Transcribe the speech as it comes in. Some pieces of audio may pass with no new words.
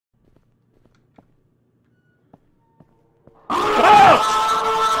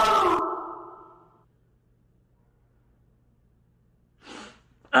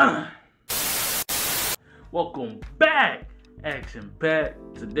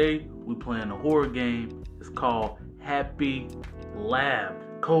action-packed. Today we playing a horror game. It's called Happy Lab.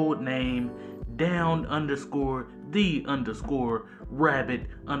 Code name down underscore the underscore rabbit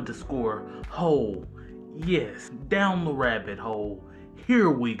underscore hole. Yes, down the rabbit hole. Here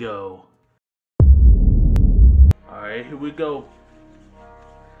we go. Alright, here we go.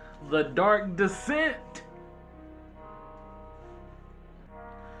 The Dark Descent.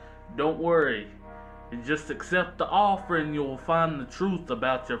 Don't worry. Just accept the offer and you'll find the truth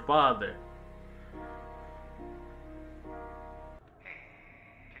about your father. Hey,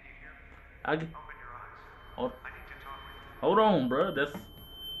 can you hear me? Open your eyes. Hold, I need to talk with you. hold on, bro.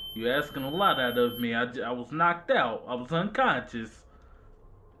 You asking a lot out of me. I was knocked out. I was unconscious.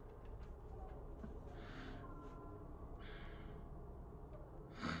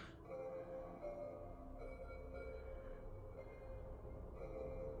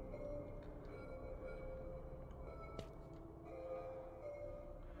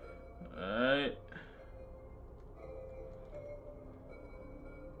 Alright.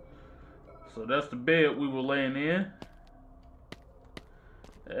 So that's the bed we were laying in.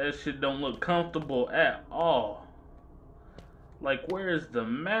 That shit don't look comfortable at all. Like, where's the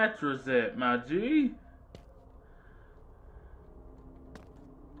mattress at, my G?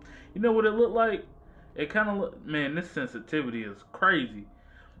 You know what it looked like? It kind of look, man, this sensitivity is crazy.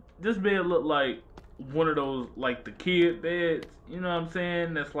 This bed looked like one of those, like the kid beds, you know what I'm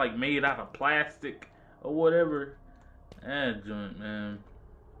saying? That's like made out of plastic or whatever. That joint, man.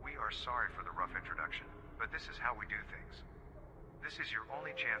 We are sorry for the rough introduction, but this is how we do things. This is your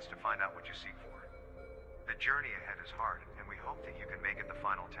only chance to find out what you seek for. The journey ahead is hard, and we hope that you can make it the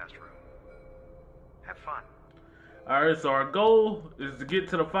final test room. Have fun. Alright, so our goal is to get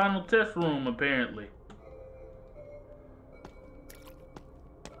to the final test room, apparently.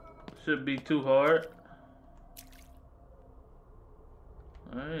 Should be too hard.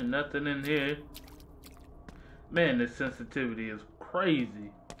 Alright, nothing in here. Man, this sensitivity is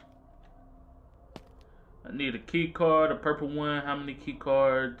crazy. I need a key card, a purple one. How many key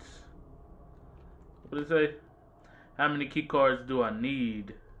cards? What does it say? How many key cards do I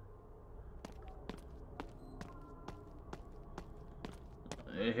need?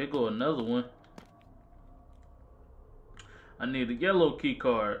 Here go another one. I need a yellow key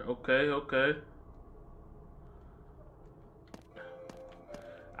card. Okay.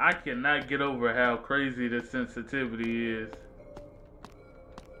 I cannot get over how crazy the sensitivity is.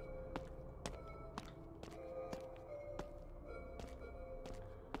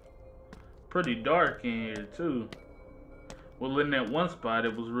 Pretty dark in here too. Well, in that one spot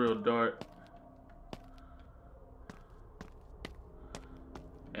it was real dark.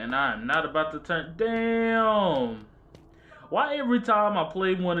 And I'm not about to turn. Damn! Why every time I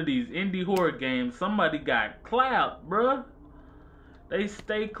play one of these indie horror games, somebody got clapped, bruh? They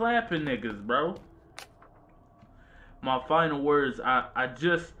stay clapping niggas, bro. My final words, I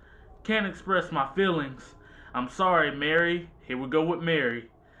just can't express my feelings. I'm sorry, Mary. Here we go with Mary.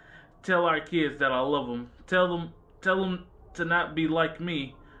 Tell our kids that I love them. Tell them to not be like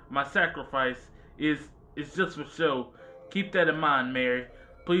me. My sacrifice is just for show. Keep that in mind, Mary.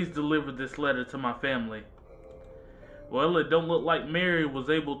 Please deliver this letter to my family. Well, it don't look like Mary was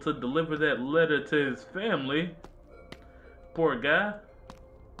able to deliver that letter to his family. Poor guy.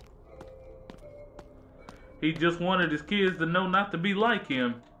 He just wanted his kids to know not to be like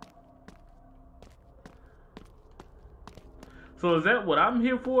him. So is that what I'm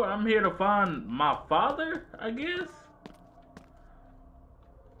here for? I'm here to find my father, I guess?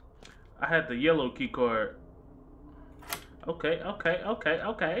 I had the yellow key card. Okay.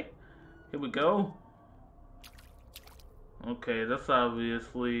 Here we go. Okay, that's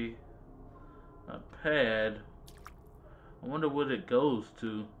obviously a pad. I wonder what it goes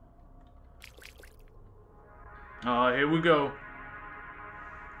to. Oh, here we go.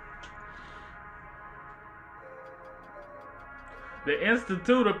 The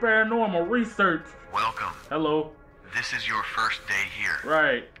Institute of Paranormal Research. Welcome. Hello. This is your first day here.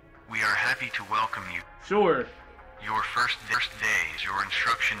 Right. We are happy to welcome you. Sure. Your first day is your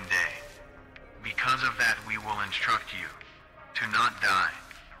instruction day. Because of that, we will instruct you to not die.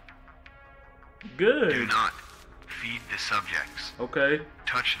 Good. Do not feed the subjects. Okay.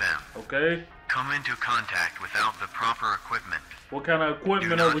 Touch them. Okay. Come into contact without the proper equipment. What kind of Do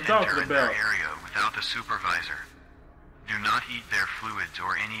equipment not are we talking enter in their about? area without the supervisor. Do not eat their fluids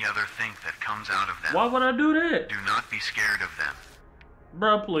or any other thing that comes out of them. Why would I do that? Do not be scared of them.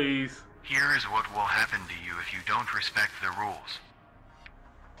 Bruh, please. Here is what will happen to you if you don't respect the rules.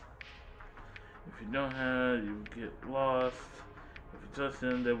 If you don't have, you will get lost. If you touch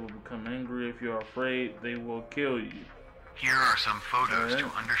them, they will become angry. If you are afraid, they will kill you. Here are some photos Alright. to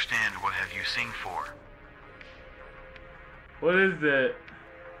understand what have you sing for. What is that?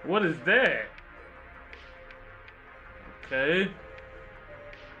 What is that? Okay.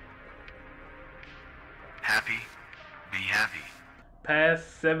 Happy, be happy. Pass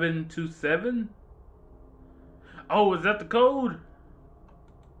 727? Oh, is that the code?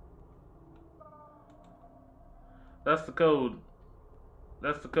 That's the code.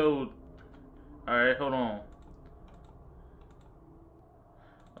 That's the code. Alright, hold on.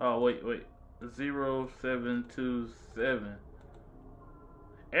 Oh, wait. 0727.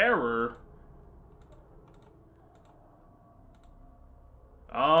 Error?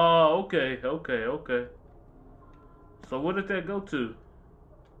 Oh, okay. So what did that go to?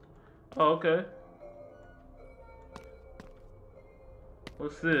 Oh, okay.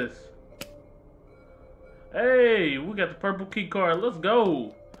 What's this? Hey, we got the purple key card. Let's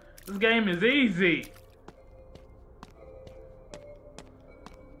go. This game is easy.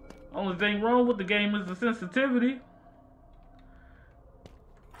 Only thing wrong with the game is the sensitivity.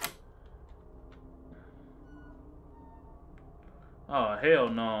 Oh, hell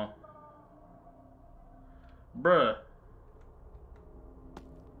no. Bruh.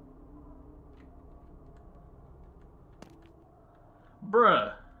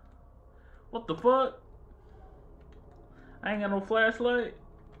 What the fuck? I ain't got no flashlight.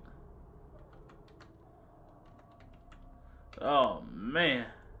 Oh, man.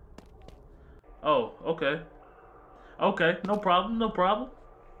 Oh, okay. Okay, no problem.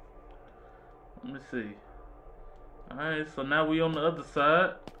 Let me see. Alright, so now we on the other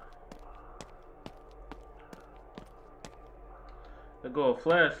side. There go a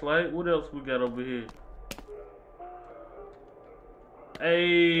flashlight. What else we got over here?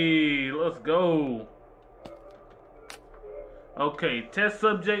 Hey, let's go. Okay, test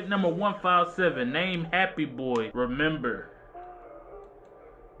subject number 157. Name Happy Boy. Remember.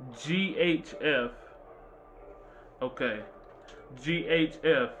 GHF. Okay.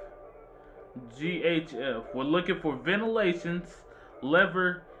 GHF. We're looking for ventilations,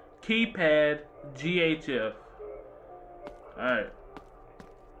 lever, keypad, GHF. Alright.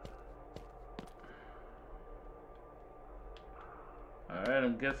 Alright,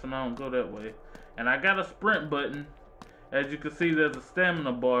 I'm guessing I don't go that way. And I got a sprint button. As you can see, there's a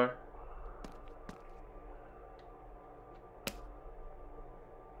stamina bar.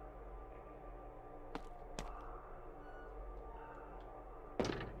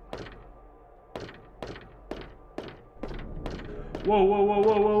 Whoa.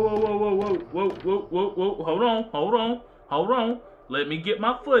 Hold on. Let me get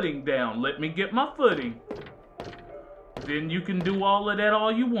my footing down. Then you can do all of that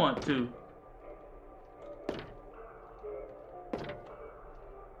all you want to.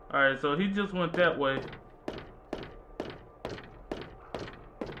 Alright, so he just went that way.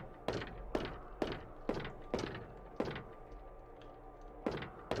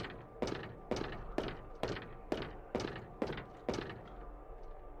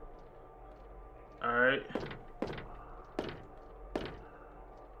 Alright.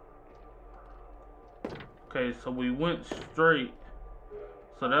 Okay, so we went straight.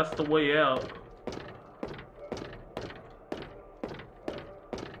 So that's the way out.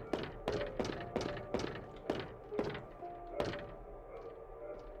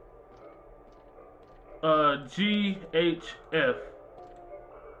 GHF.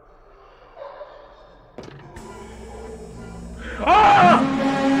 Ah!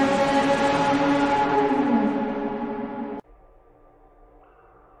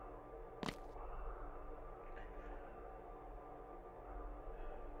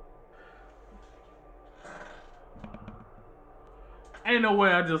 Ain't no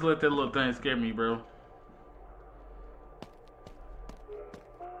way I just let that little thing scare me, bro.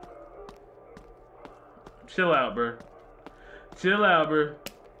 Chill out, bro.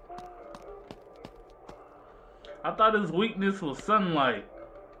 I thought his weakness was sunlight.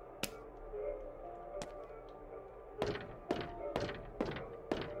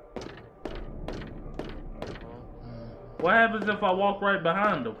 What happens if I walk right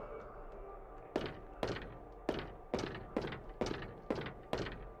behind him?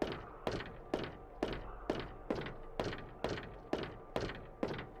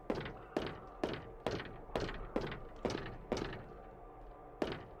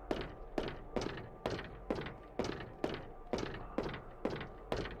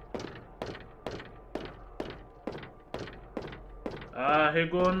 Here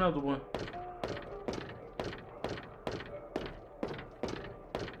go another one.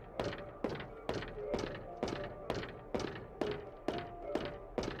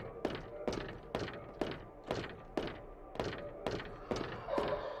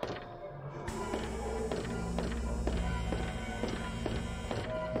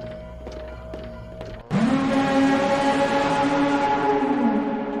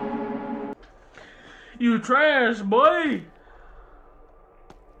 trash, boy.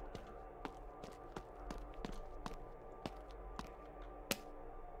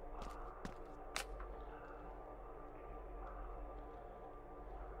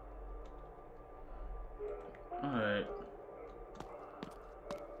 Alright.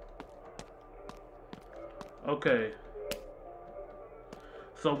 Okay.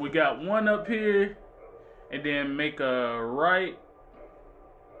 So we got one up here, and then make a right,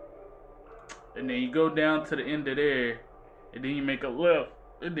 and then you go down to the end of there, and then you make a left,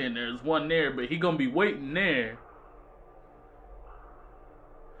 and then there's one there, but he gonna be waiting there.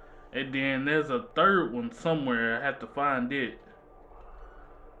 And then there's a third one somewhere. I have to find it.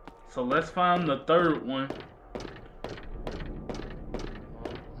 So let's find the third one.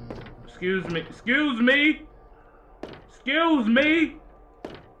 Excuse me. Excuse me. Excuse me.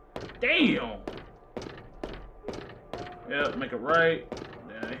 Damn. Yep, make it right.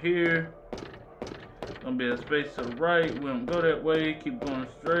 Down here. Gonna be a space to the right. We don't go that way. Keep going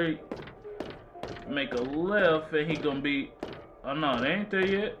straight. Make a left, and he gonna be. Oh no, they ain't there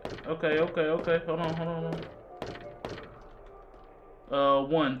yet. Okay. Hold on.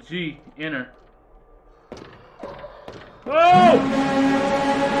 1G, enter. Oh!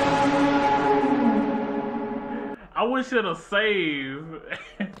 I wish it'd have saved.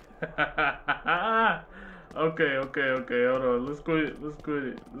 Okay. Hold on. Let's quit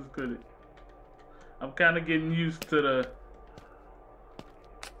it. I'm kind of getting used to the.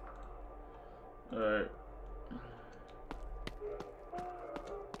 Alright.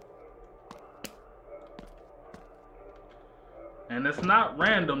 And it's not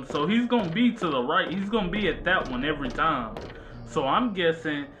random, so he's gonna be to the right. He's gonna be at that one every time. So I'm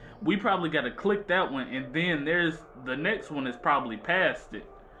guessing we probably gotta click that one, and then there's the next one is probably past it.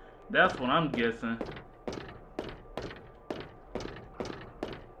 That's what I'm guessing.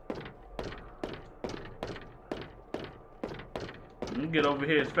 Let me get over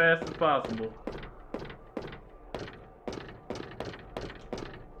here as fast as possible.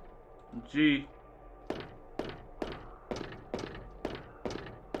 G.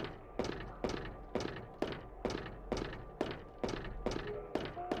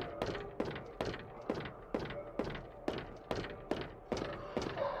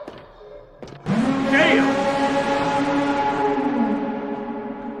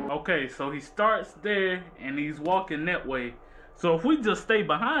 Okay, so he starts there and he's walking that way. So if we just stay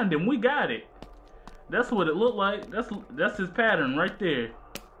behind him, we got it. That's what it looked like. That's his pattern right there.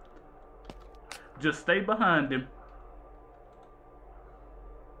 Just stay behind him.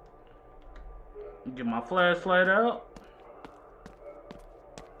 Get my flashlight out.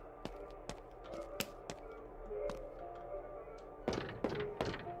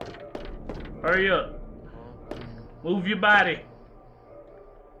 Hurry up. Move your body.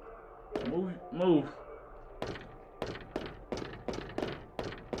 Move.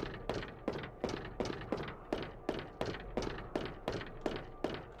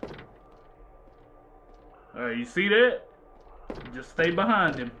 Alright, you see that? Just stay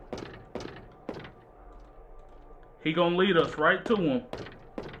behind him. He gonna lead us right to him.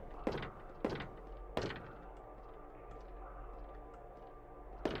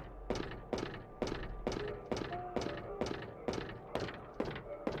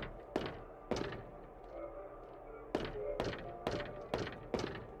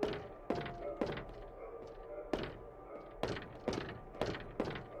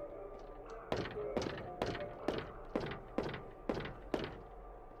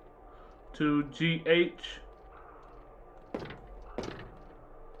 To GH.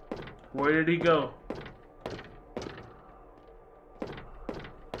 Where did he go?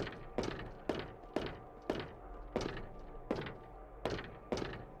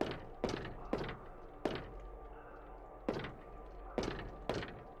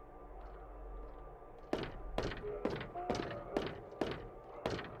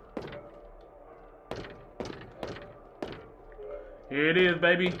 Here it is,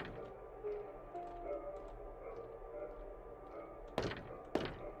 baby.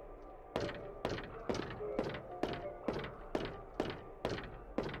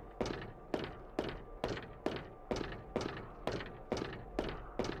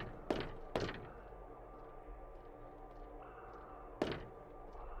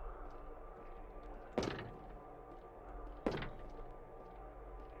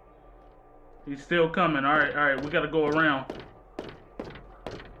 He's still coming. All right, we gotta go around.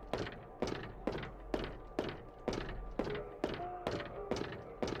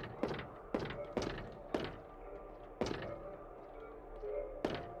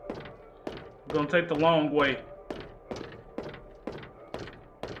 We're gonna take the long way.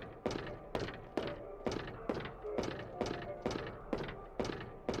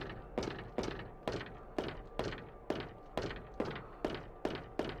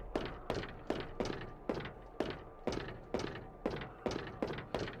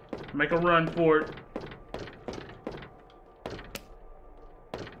 Make a run for it.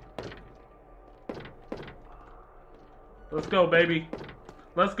 Let's go, baby.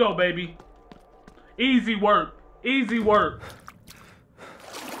 Let's go, baby. Easy work. Easy work.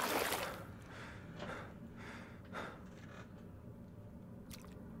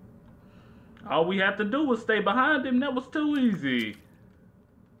 All we had to do was stay behind him. That was too easy.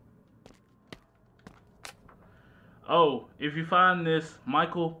 Oh, if you find this,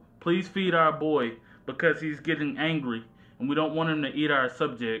 Michael, please feed our boy because he's getting angry and we don't want him to eat our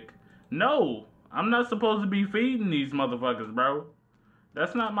subject. No, I'm not supposed to be feeding these motherfuckers, bro.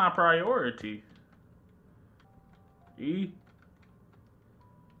 That's not my priority. E.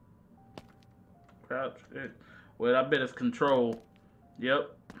 Crouch. Wait, I bet it's control.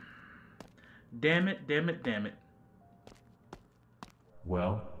 Yep. Damn it, damn it, damn it.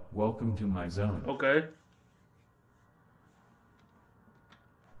 Well, welcome to my zone. Okay.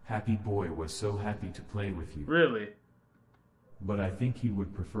 Happy Boy was so happy to play with you. Really? But I think he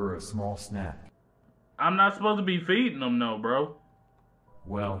would prefer a small snack. I'm not supposed to be feeding him, no, bro.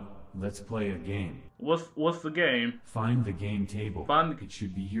 Well, let's play a game. What's the game? Find the game table. It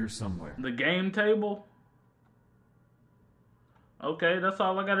should be here somewhere. The game table? Okay, that's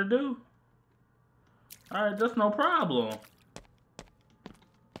all I gotta do. Alright, that's no problem.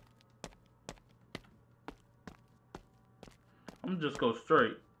 I'm just go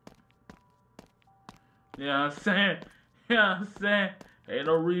straight. Yeah, I'm saying. Yeah, I'm saying. Ain't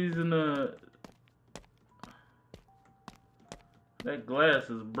no reason to. That glass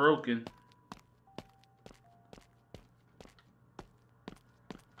is broken.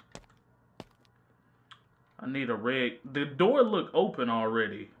 I need a red. The door look open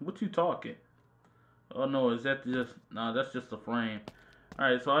already. What you talking? Oh no, is that just? Nah, that's just a frame.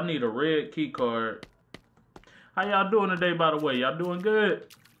 Alright, so I need a red key card. How y'all doing today, by the way? Y'all doing good?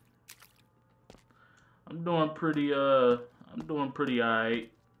 I'm doing pretty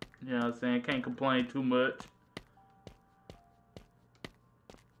alright. You know what I'm saying? Can't complain too much.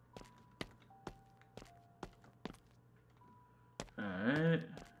 Alright.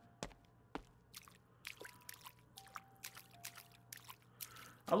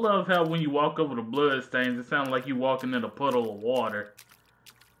 I love how when you walk over the blood stains, it sounds like you walking in a puddle of water.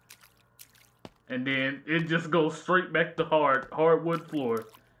 And then it just goes straight back to hardwood floor.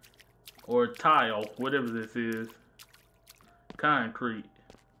 Or tile, whatever this is. Concrete.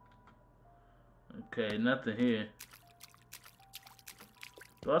 Okay, nothing here.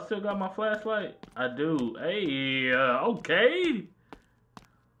 Do I still got my flashlight? I do. Hey, okay.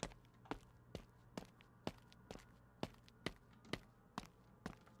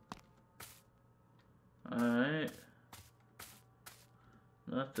 Alright.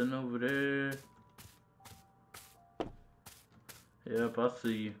 Nothing over there. Yep, I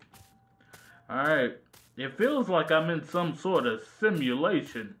see you. Alright. It feels like I'm in some sort of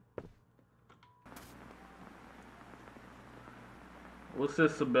simulation. What's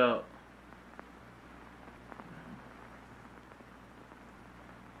this about?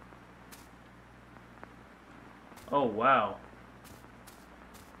 Oh, wow.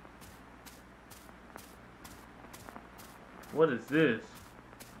 What is this?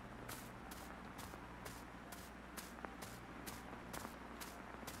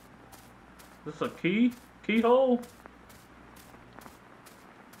 This a key? Keyhole?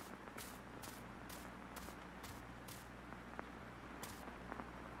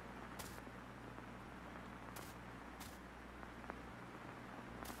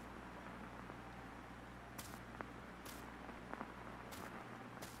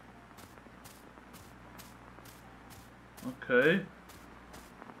 Okay.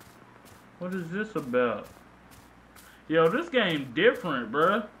 What is this about? Yo, this game different,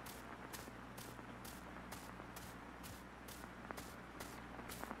 bruh.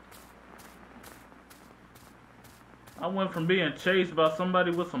 I went from being chased by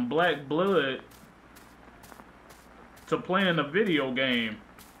somebody with some black blood to playing a video game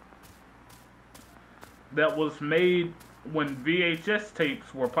that was made when VHS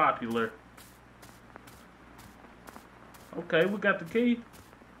tapes were popular. Okay, we got the key.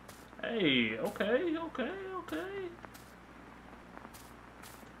 Hey, okay.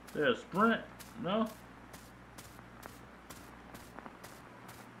 There's a sprint, no?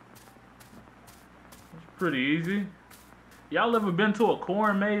 It's pretty easy. Y'all ever been to a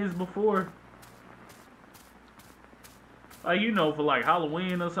corn maze before? Like, you know, for like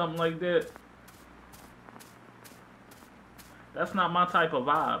Halloween or something like that. That's not my type of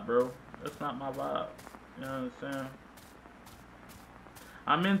vibe, bro. That's not my vibe. You know what I'm saying?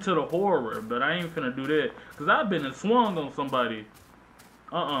 I'm into the horror, but I ain't finna do that. Cause I've been and swung on somebody.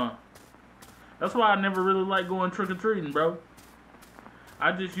 That's why I never really like going trick-or-treating, bro.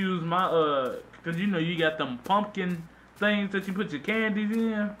 I just use my, cause you know you got them pumpkin things that you put your candies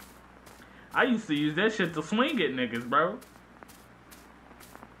in. I used to use that shit to swing at niggas, bro.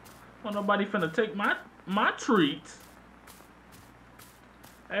 Well, nobody finna take my treats.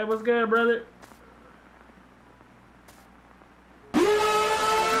 Hey, what's good, brother?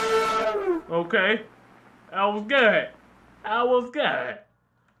 Okay. I was good.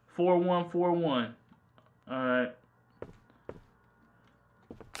 4141. Alright.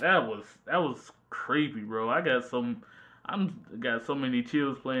 That was creepy, bro. I got so many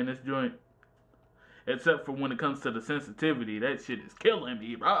chills playing this joint. Except for when it comes to the sensitivity. That shit is killing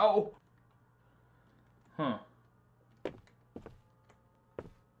me, bro. Huh.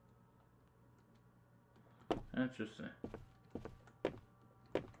 Interesting.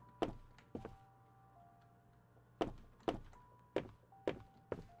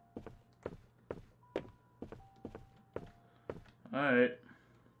 Alright.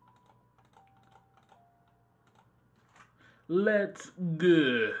 Let's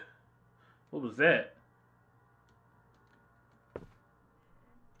go. What was that?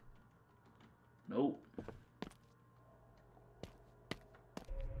 Nope.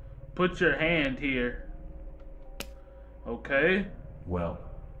 Put your hand here. Okay. Well,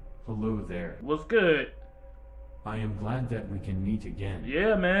 hello there. What's good? I am glad that we can meet again.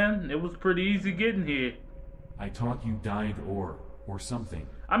 Yeah, man. It was pretty easy getting here. I thought you died or something.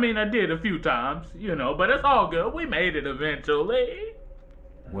 I mean, I did a few times, you know, but it's all good. We made it eventually.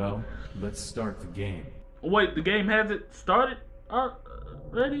 Well, let's start the game. Wait, the game hasn't started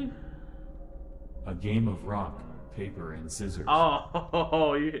already? A game of rock, paper, and scissors.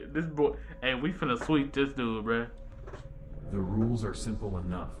 Oh, yeah, this boy. Hey, we finna sweep this dude, bruh. The rules are simple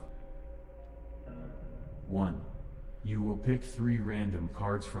enough. 1. You will pick 3 random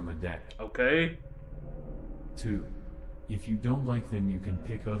cards from a deck. Okay. 2. If you don't like them, you can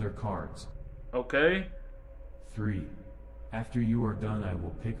pick other cards. Okay. 3. After you are done, I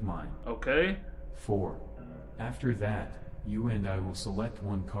will pick mine. Okay. 4. After that, you and I will select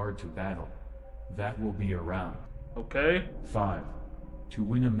one card to battle. That will be a round. Okay. 5. To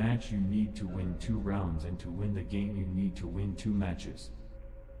win a match, you need to win 2 rounds, and to win the game, you need to win 2 matches.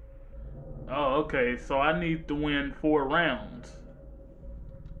 Oh, okay. So I need to win 4 rounds.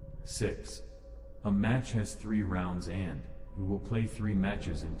 6. A match has 3 rounds, and we will play 3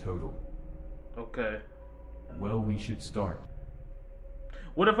 matches in total. Okay. Well, we should start.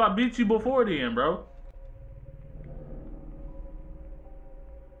 What if I beat you before then, bro?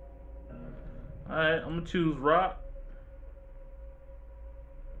 Alright, I'm gonna choose rock.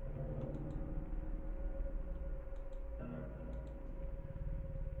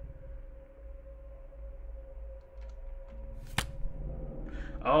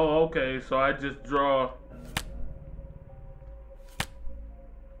 Oh, okay, so I just draw.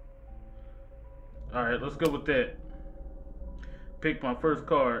 Alright, let's go with that. Pick my first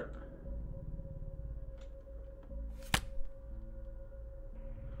card.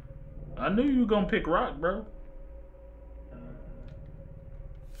 I knew you were gonna pick rock, bro.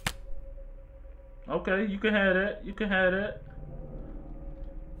 Okay, you can have that. You can have that.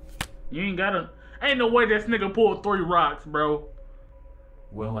 You ain't gotta. Ain't no way this nigga pulled 3 rocks, bro.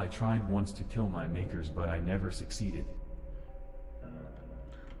 Well, I tried once to kill my makers, but I never succeeded.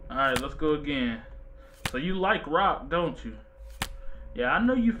 Alright, let's go again. So you like rock, don't you? Yeah, I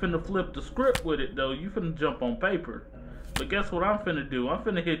know you finna flip the script with it, though. You finna jump on paper. But guess what I'm finna do? I'm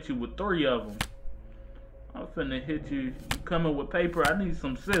finna hit you with 3 of them. I'm finna hit you. You coming with paper? I need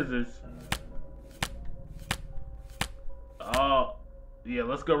some scissors. Oh, yeah,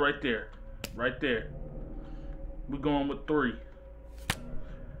 let's go right there. Right there. We're going with 3.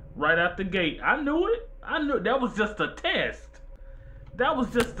 Right out the gate. I knew it. I knew it. That was just a test. That was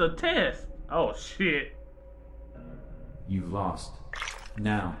just a test. Oh, shit. You lost.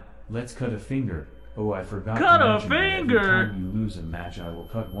 Now, let's cut a finger. Oh, I forgot Cut to a mention that finger? every time you lose a match, I will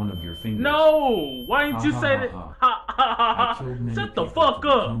cut one of your fingers. No! Why didn't you say that? Ha, Ha ha ha I killed ha. many Shut the people fuck to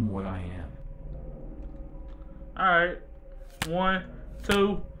up. become what I am. Alright. 1,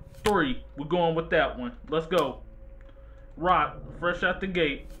 2, 3. We're going with that one. Let's go. Rock, fresh out the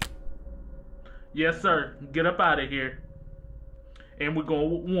gate. Yes, sir. Get up out of here. And we're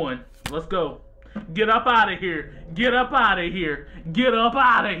going with 1. Let's go. Get up out of here. Get up out of here. Get up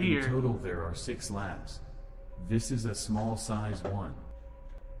out of here. In total, there are 6 laps. This is a small size one.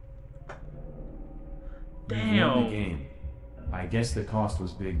 Damn. You won the game. I guess the cost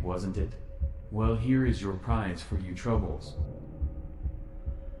was big, wasn't it? Well, here is your prize for you troubles.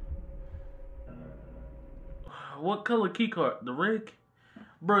 What color key card? The red?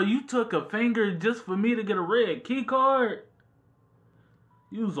 Bro, you took a finger just for me to get a red key card?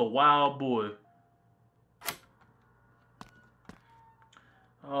 You was a wild boy.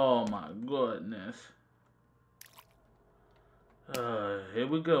 Oh my goodness. Here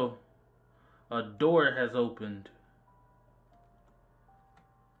we go. A door has opened.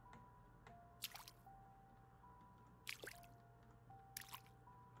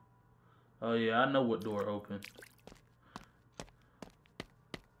 Oh yeah, I know what door opened.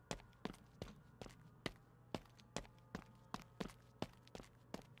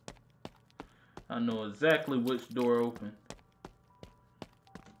 I know exactly which door opened.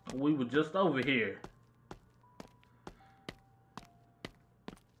 We were just over here.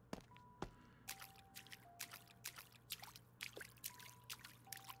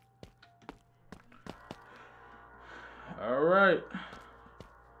 All right.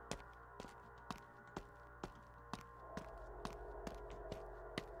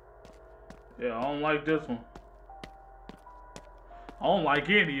 Yeah, I don't like this one. I don't like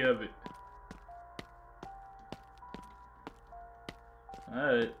any of it.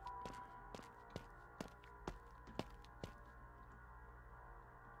 Alright.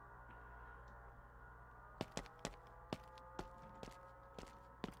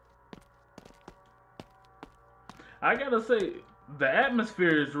 I gotta say, the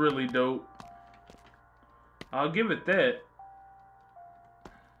atmosphere is really dope. I'll give it that.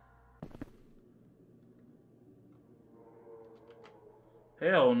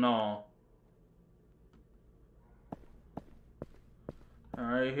 Hell no.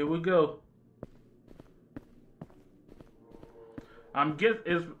 Alright, here we go.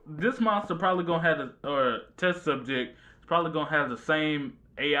 This monster probably gonna have or test subject is probably gonna have the same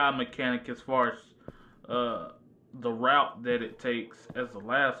AI mechanic as far as the route that it takes as the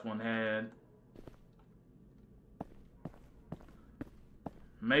last one had.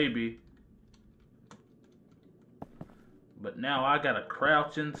 Maybe. But now I gotta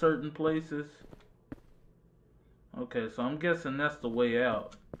crouch in certain places. Okay, so I'm guessing that's the way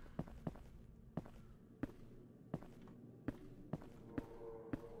out.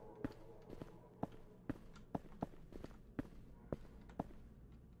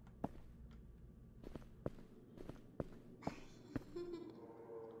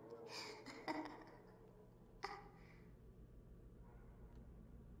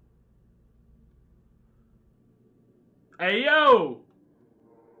 Hey, yo!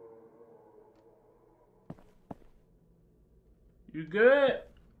 You good?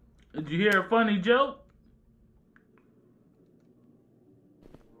 Did you hear a funny joke?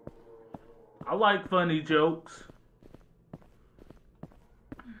 I like funny jokes.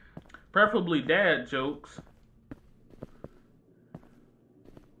 Preferably dad jokes.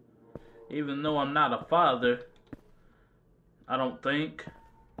 Even though I'm not a father, I don't think.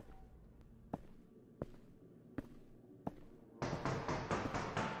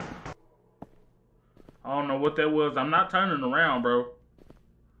 I don't know what that was. I'm not turning around, bro.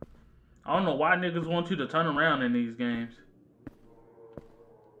 I don't know why niggas want you to turn around in these games.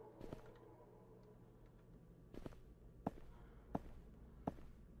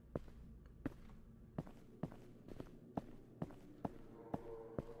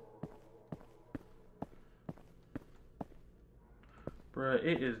 Bruh,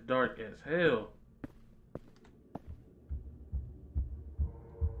 it is dark as hell.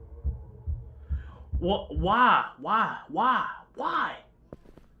 What? Why? Why?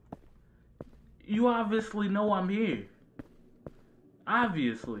 You obviously know I'm here.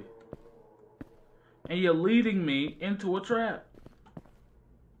 Obviously. And you're leading me into a trap.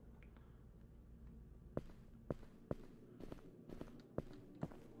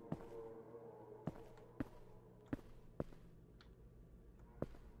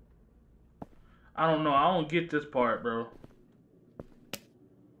 I don't know. I don't get this part, bro.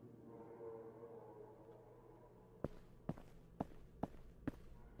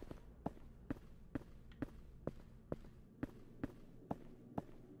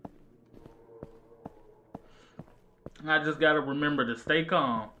 I just gotta remember to stay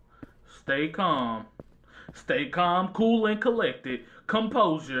calm. Stay calm. Stay calm, cool, and collected.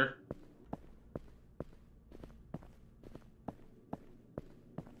 Composure.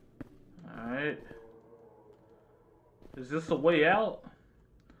 Alright. Is this a way out?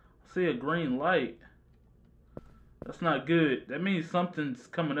 I see a green light. That's not good. That means something's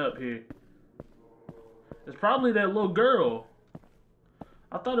coming up here. It's probably that little girl.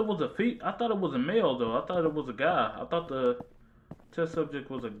 I thought it was I thought it was a male though. I thought it was a guy. I thought the test subject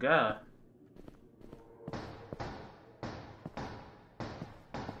was a guy.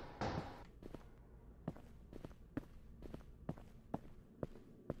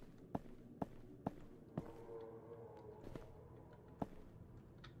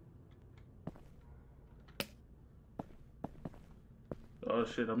 Oh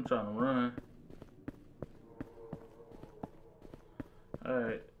shit, I'm trying to run.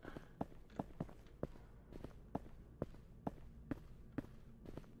 Alright.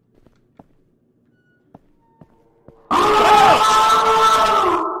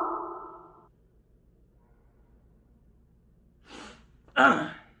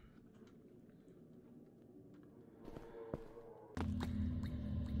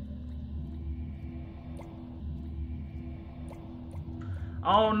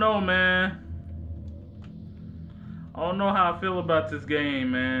 I don't know, man. I don't know how I feel about this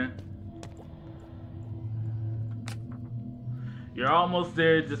game, man. You're almost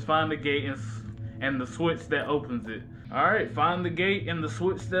there. Just find the gate and the switch that opens it. Alright, find the gate and the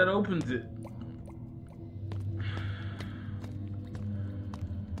switch that opens it.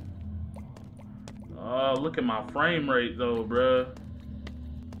 Oh, look at my frame rate though, bruh.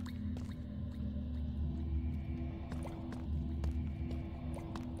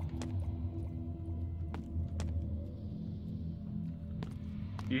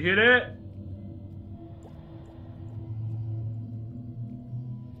 You hear that?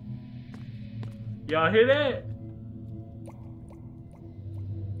 Y'all hear that?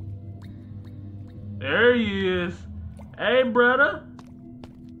 There he is. Hey, brother.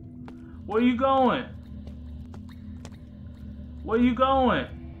 Where you going? Where you going?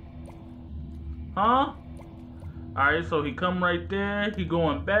 Huh? Alright, so he come right there. He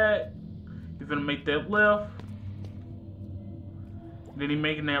going back. He's gonna make that left. Then he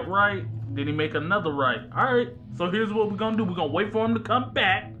making that right. Then he make another right. Alright, so here's what we're gonna do. We're gonna wait for him to come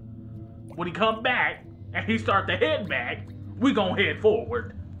back. When he come back and he start to head back, we gonna head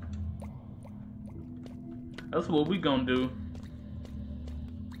forward. That's what we gonna do.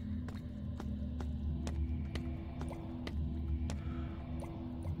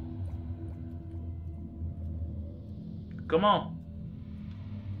 Come on.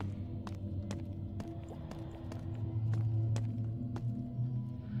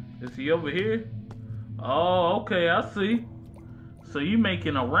 Is he over here? Oh, okay, I see. So you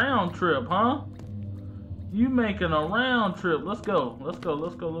making a round trip, huh? You making a round trip. Let's go. Let's go.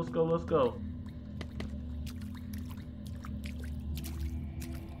 Let's go. Let's go. Let's go.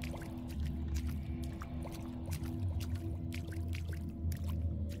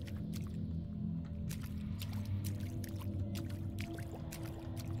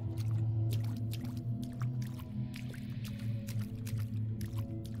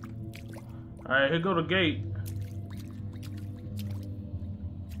 Alright, here go the gate.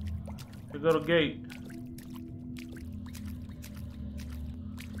 Here go the gate.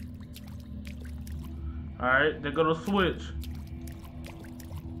 Alright, there go the switch.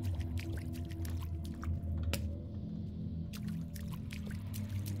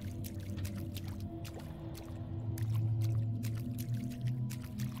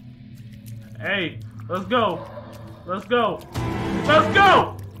 Hey, let's go. Let's go. Let's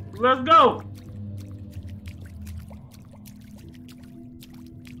go. Let's go.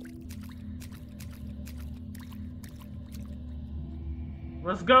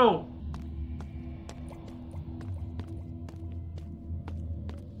 Let's go.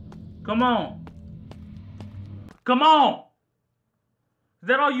 Come on. Come on. Is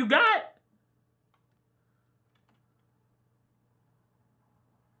that all you got?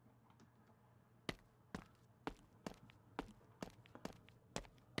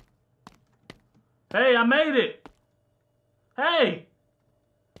 Hey, I made it. Hey.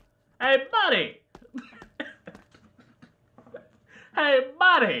 Hey, buddy. Hey,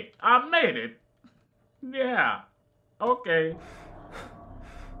 buddy, I made it. Yeah, okay.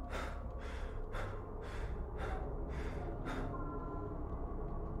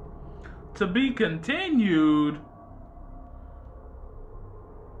 To be continued.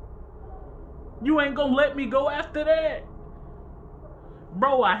 You ain't gonna let me go after that?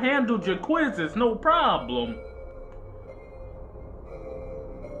 Bro, I handled your quizzes, no problem.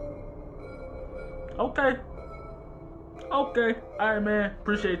 Okay. Okay, alright man,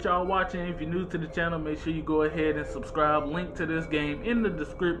 appreciate y'all watching. If you're new to the channel, make sure you go ahead and subscribe. Link to this game in the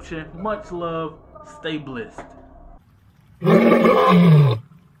description. Much love, stay blessed.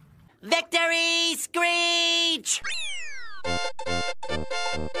 Victory Screech!